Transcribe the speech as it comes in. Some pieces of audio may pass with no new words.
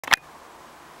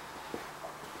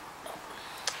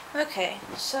Okay,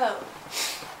 so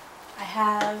I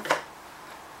have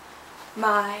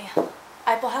my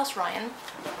Iplehouse Ryan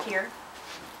here,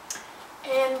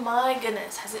 and my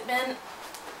goodness, has it been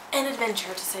an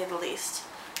adventure to say the least.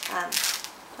 I'm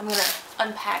gonna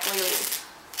unpack Lily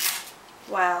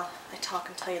while I talk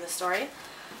and tell you the story.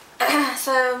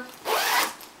 So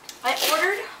I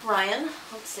ordered Ryan,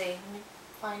 let's see, let me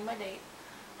find my date.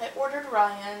 I ordered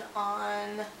Ryan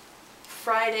on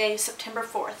Friday, September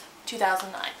 4th,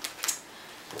 2009.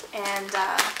 And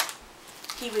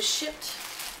he was shipped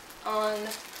on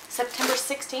September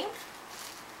 16th.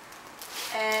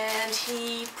 And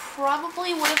he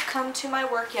probably would have come to my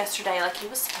work yesterday like he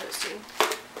was supposed to,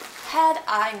 had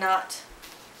I not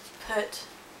put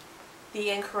the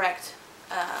incorrect,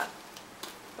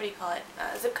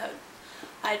 zip code.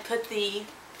 I had put the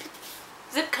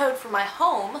zip code for my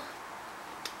home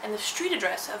and the street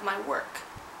address of my work.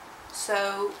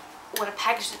 So when a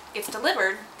package gets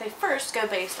delivered, they first go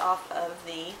based off of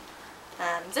the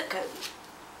zip code.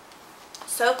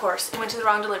 So of course, it went to the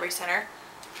wrong delivery center,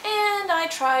 and I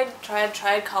tried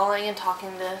calling and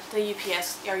talking to the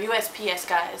UPS or USPS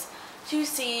guys to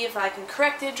see if I could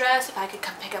correct the address, if I could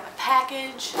come pick up my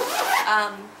package.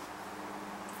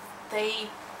 They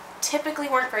typically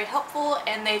weren't very helpful,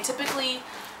 and they typically,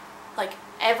 like,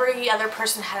 every other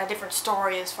person had a different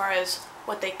story as far as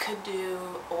what they could do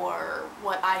or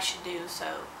what I should do. So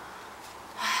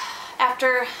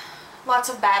after lots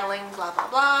of battling, blah blah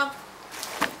blah,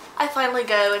 I finally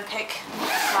go and pick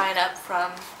Ryan up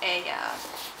from a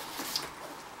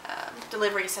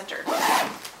delivery center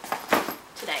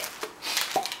today.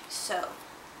 So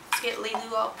let's get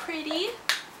Lilu all pretty.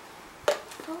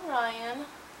 Oh, Ryan.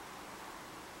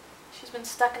 She's been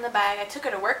stuck in the bag. I took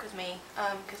her to work with me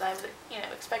because I was,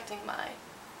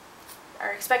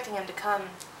 expecting him to come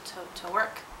to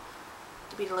work,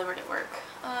 to be delivered at work.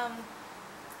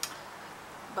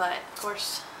 But of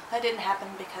course that didn't happen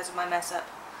because of my mess up.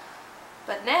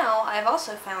 But now I've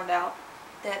also found out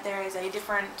that there is a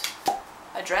different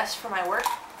address for my work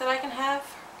that I can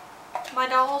have my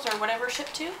dolls or whatever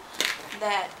shipped to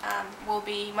that will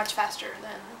be much faster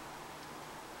than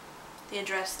the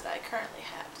address that I currently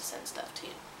have to send stuff to.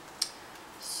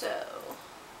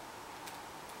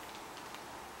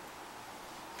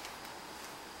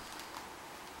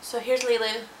 So here's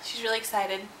Lilu. She's really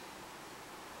excited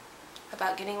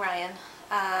about getting Ryan.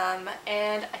 And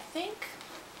I think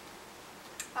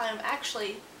I'm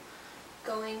actually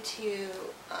going to,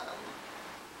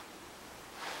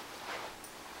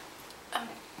 I'm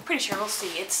pretty sure we'll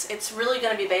see. It's really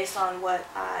going to be based on what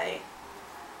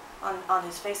on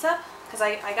his faceup, because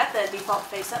I got the default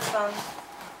faceup from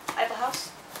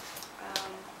Iplehouse.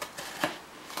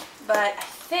 But I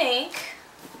think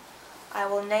I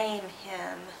will name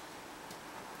him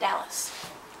Dallas.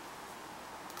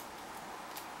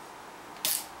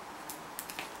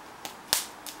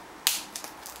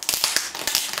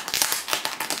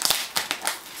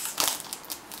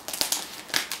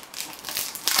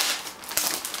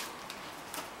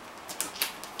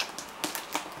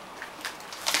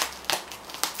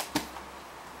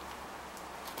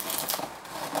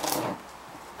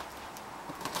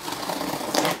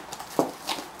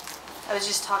 I was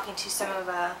just talking to some of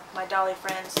my dolly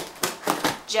friends,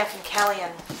 Jeff and Kelly,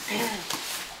 and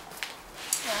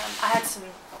I had some,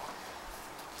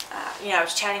 I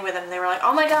was chatting with them, and they were like,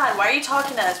 "Oh my God, why are you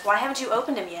talking to us? Why haven't you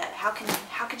opened him yet? How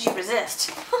could you resist?"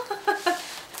 It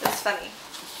was funny.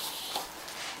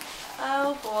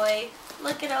 Oh boy,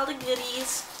 look at all the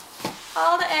goodies,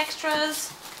 all the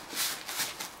extras.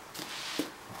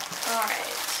 All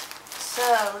right,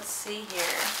 so let's see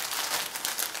here.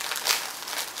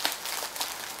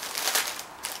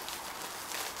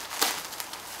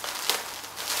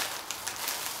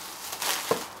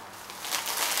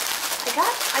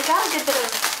 I got a good bit of,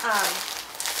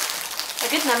 a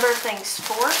good number of things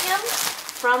for him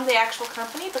from the actual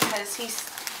company, because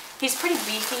he's pretty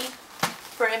beefy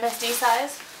for MSD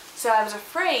size, so I was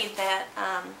afraid that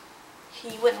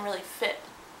he wouldn't really fit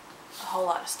a whole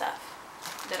lot of stuff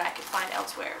that I could find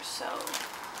elsewhere. So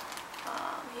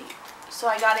so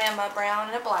I got him a brown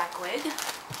and a black wig.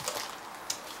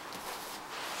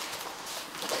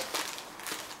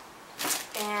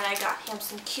 And I got him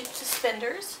some cute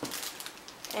suspenders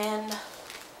and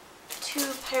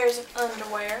 2 pairs of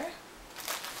underwear.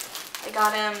 I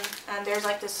got him, there's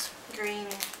like this green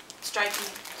stripy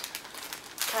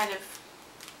kind of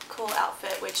cool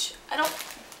outfit, which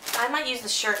I might use the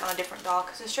shirt on a different doll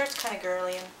because the shirt's kind of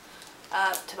girly and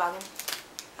toboggan.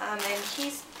 And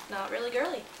he's not really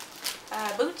girly.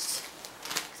 Boots,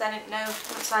 because I didn't know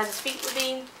what size his feet would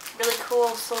be. Really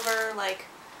cool silver, like,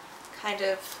 kind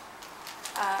of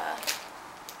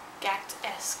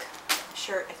Gact-esque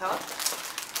shirt, I thought.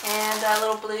 And a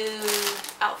little blue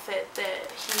outfit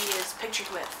that he is pictured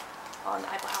with on the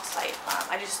Iplehouse site.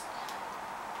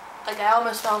 I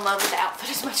almost fell in love with the outfit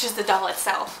as much as the doll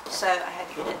itself, so I had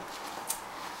to get it.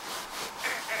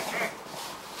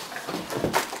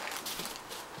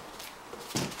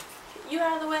 Get you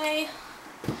out of the way.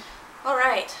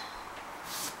 Alright.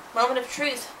 Moment of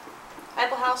truth.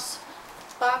 Iplehouse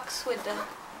box with the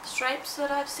stripes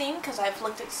that I've seen, because I've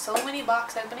looked at so many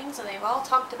box openings and they've all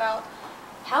talked about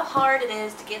how hard it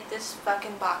is to get this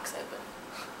fucking box open.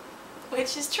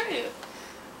 Which is true.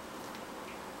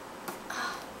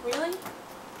 Really?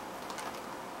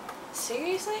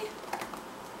 Seriously?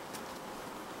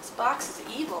 This box is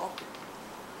evil.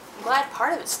 I'm glad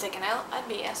part of it's sticking out. I'd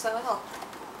be SOL.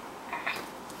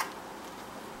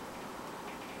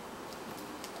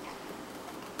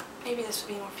 Maybe this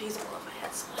would be more feasible if I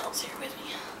had someone else here with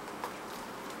me.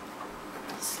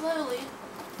 Slowly,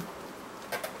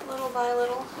 little by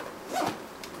little.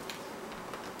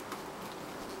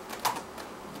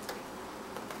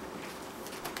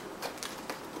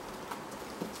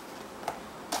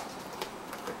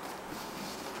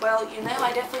 Well, you know,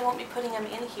 I definitely won't be putting him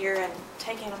in here and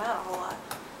taking him out a whole lot.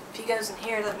 If he goes in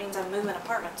here, that means I'm moving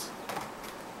apartments.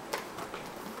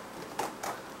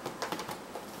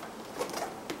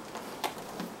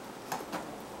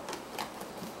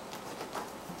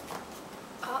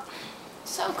 Oh,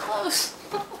 so close.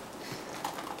 But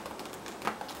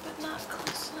not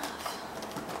close enough.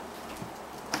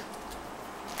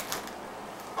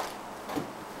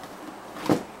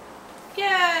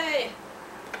 Yay!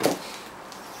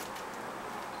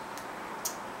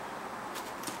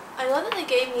 I love that they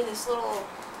gave me this little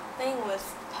thing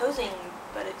with posing,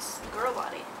 but it's the girl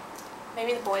body.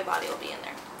 Maybe the boy body will be in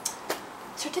there.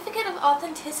 Certificate of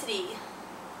Authenticity.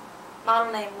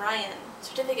 Model name Ryan.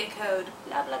 Certificate code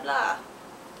blah blah blah.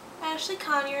 Ashley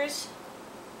Conyers.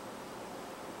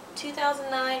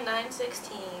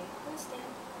 2009-9/16. What's that?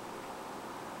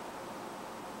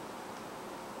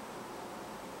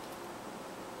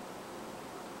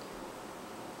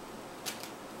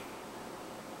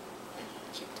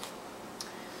 Cute.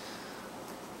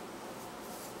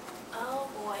 Oh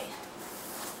boy.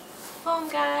 Foam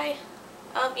guy.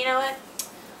 You know what?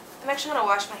 I'm actually gonna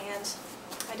wash my hands.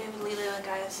 I did with Lilo and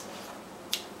guys.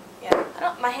 Yeah,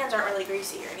 my hands aren't really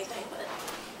greasy or anything, but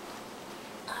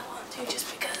I want to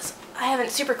just because I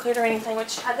haven't super cleared or anything,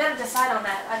 which I've got to decide on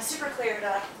that. I super cleared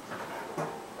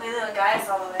Lilo and guys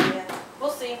all the way in.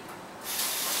 We'll see.